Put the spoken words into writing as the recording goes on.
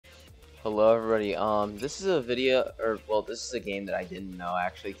Hello everybody, this is a video, well, this is a game that I didn't know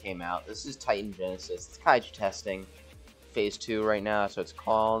actually came out. This is Titan Genesis. It's Kaiju testing, phase 2 right now, so it's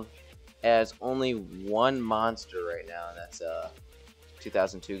called. It has only one monster right now, and that's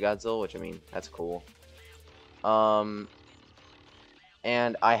 2002 Godzilla, which, I mean, that's cool. And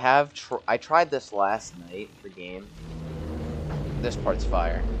I tried this last night for game. This part's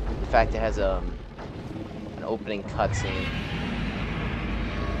fire. In fact, it has an opening cutscene.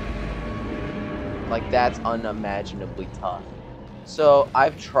 Like, that's unimaginably tough. So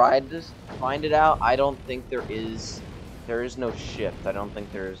I've tried to find it out. I don't think there is no shift. I don't think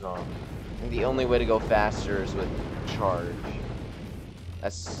there's I think the only way to go faster is with charge.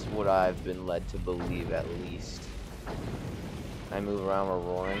 That's what I've been led to believe, at least. Can I move around while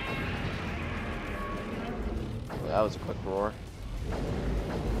roaring? Well, that was a quick roar.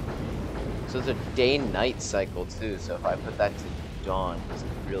 So it's a day-night cycle too, so if I put that to dawn, does it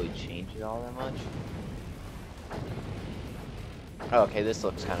really change it all that much? Oh, okay, this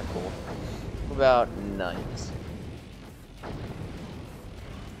looks kind of cool. What about night?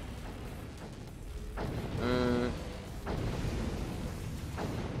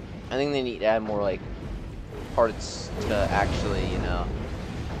 I think they need to add more, like, parts to actually, you know,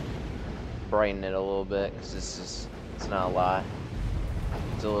 brighten it a little bit, because it's not a lot.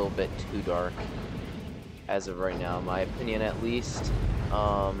 It's a little bit too dark, as of right now, in my opinion, at least.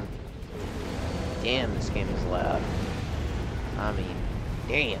 Damn, this game is loud. I mean,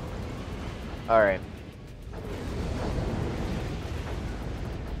 damn. Alright.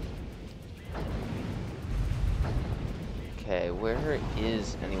 Okay, where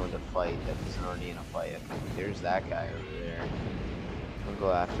is anyone to fight that isn't already in a fight? Okay, there's that guy over there. I'll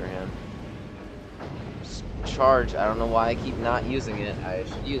go after him. Charge. I don't know why I keep not using it. I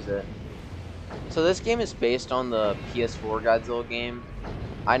should use it. So this game is based on the PS4 Godzilla game.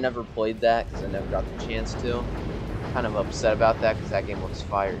 I never played that because I never got the chance to. Kind of upset about that because that game looks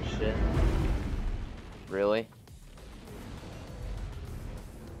fire as shit. Really?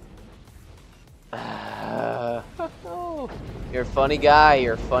 You're a funny guy.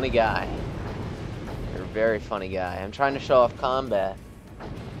 You're a funny guy. You're a very funny guy. I'm trying to show off combat.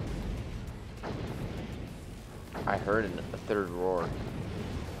 I heard a third roar.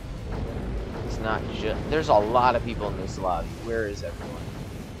 It's not just. There's a lot of people in this lobby. Where is everyone?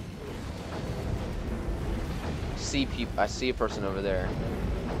 I see a person over there.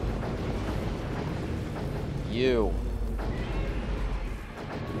 You.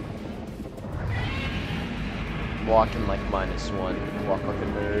 Walking like -1. Walk like a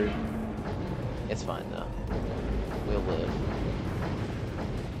nerd. It's fine though. We'll live.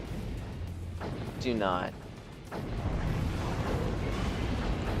 Do not.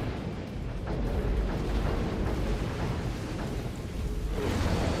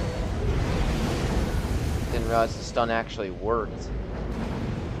 Didn't realize the stun actually worked.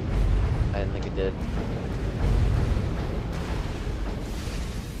 I didn't think it did.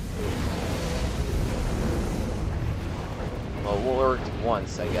 Well, it worked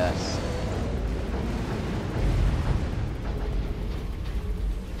once, I guess.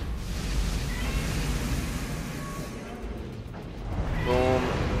 Boom,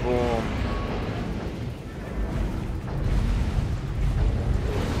 boom.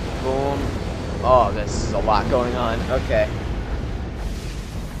 Boom. Oh, this is a lot going on. Okay.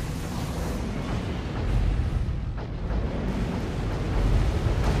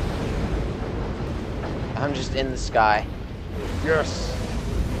 I'm just in the sky. Yes.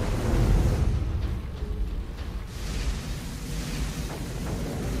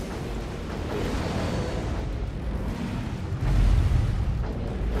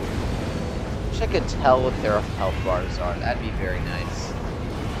 Wish I could tell what their health bars are. That'd be very nice.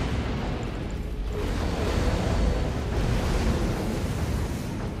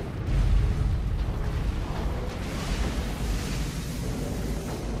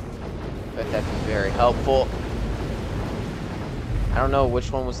 But that'd be very helpful. I don't know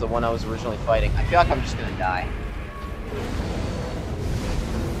which one was the one I was originally fighting. I feel like I'm just gonna die.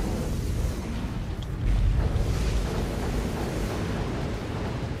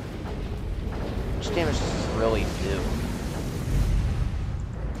 How much damage does this really do?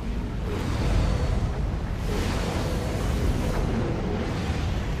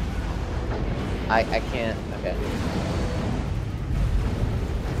 I can't. Okay.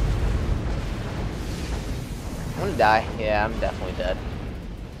 I'm gonna die. Yeah, I'm definitely dead.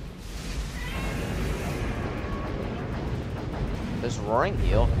 Does roaring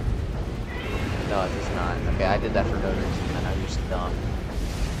heal? No, it does not. Okay, I did that for no reason, and I'm just dumb.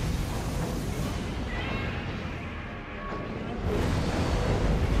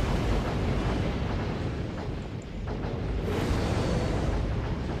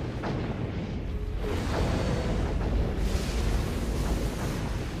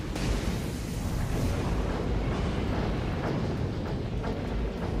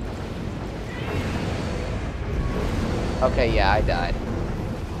 Okay, yeah, I died.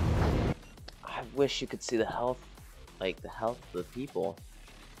 I wish you could see the health, like the health of the people.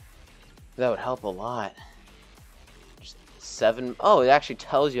 That would help a lot. Just 7. Oh, it actually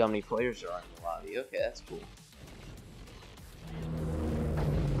tells you how many players are in the lobby. Okay, that's cool.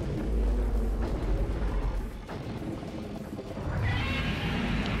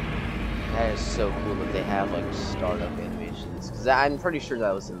 That is so cool that they have like startup animations. Because I'm pretty sure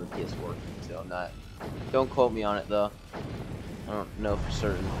that was in the PS4 too. I'm not. Don't quote me on it though. I don't know for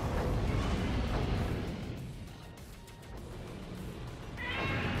certain.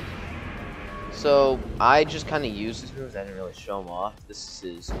 So I just kind of used his moves. I didn't really show him off. This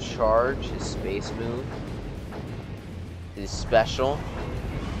is his charge, his space move, his special.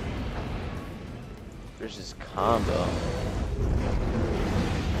 There's his combo.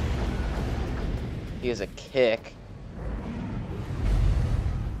 He has a kick.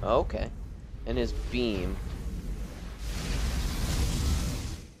 Okay. And his beam.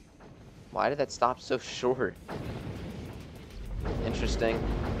 Why did that stop so short? Interesting.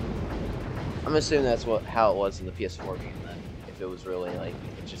 I'm assuming that's how it was in the PS4 game then. If it was really like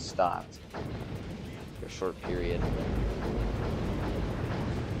it just stopped for a short period.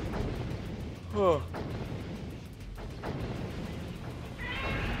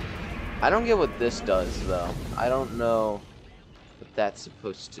 I don't get what this does though. I don't know what that's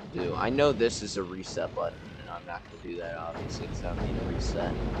supposed to do. I know this is a reset button, and I'm not going to do that obviously because I don't need a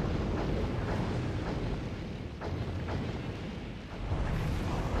reset.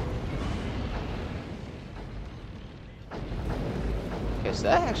 Okay, so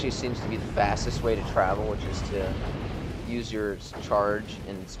that actually seems to be the fastest way to travel, which is to use your charge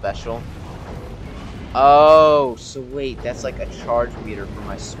and special. Oh, so wait, that's like a charge meter for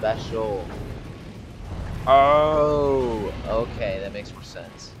my special. Oh, okay, that makes more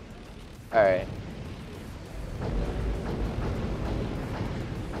sense. Alright.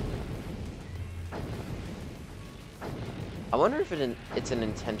 I wonder if it's an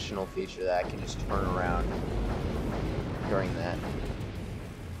intentional feature that I can just turn around during that.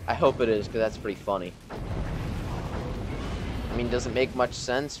 I hope it is, because that's pretty funny. I mean, does it make much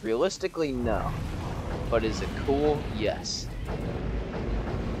sense? Realistically, no. But is it cool? Yes.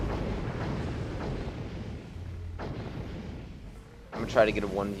 I'm gonna try to get a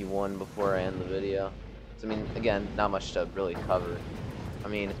 1v1 before I end the video. I mean, again, not much to really cover. I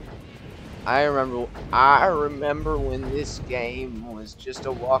mean, I remember when this game was just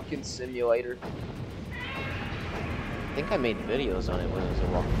a walking simulator. I think I made videos on it when it was a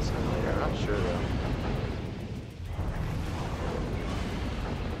walking simulator. I'm not sure though.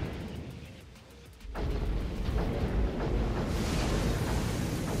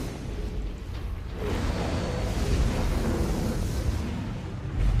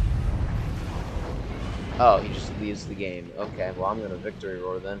 Oh, he just leaves the game. Okay, well, I'm gonna victory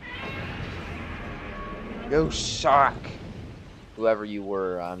roar then. You suck! Whoever you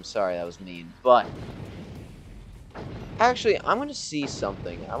were, I'm sorry, that was mean. But, actually, I'm gonna see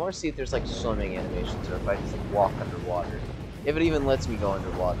something. I wanna see if there's, like, swimming animations, or if I just like, walk underwater. If it even lets me go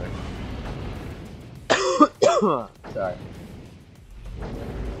underwater. Sorry.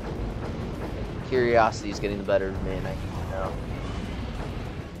 Curiosity's getting the better of me, and I need to know.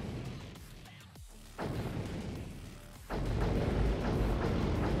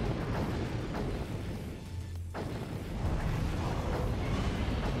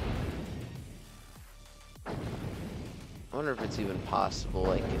 I wonder if it's even possible,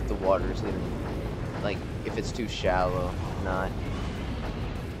 like, if the water's even, like, if it's too shallow, not.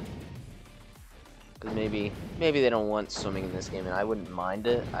 Because maybe they don't want swimming in this game, and I wouldn't mind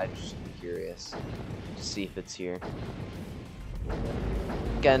it. I'd just be curious to see if it's here.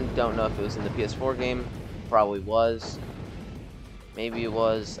 Again, don't know if it was in the PS4 game. Probably was. Maybe it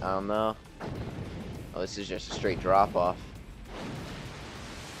was. I don't know. Oh, this is just a straight drop-off.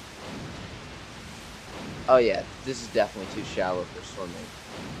 Oh yeah, this is definitely too shallow for swimming.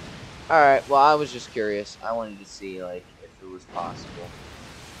 Alright, well I was just curious. I wanted to see like if it was possible.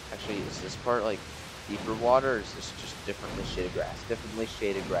 Actually, is this part like deeper water or is this just differently shaded grass? Differently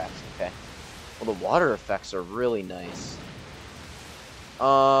shaded grass, okay. Well, the water effects are really nice.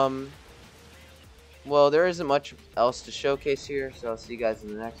 Well, there isn't much else to showcase here, so I'll see you guys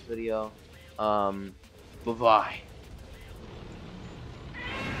in the next video. Bye-bye.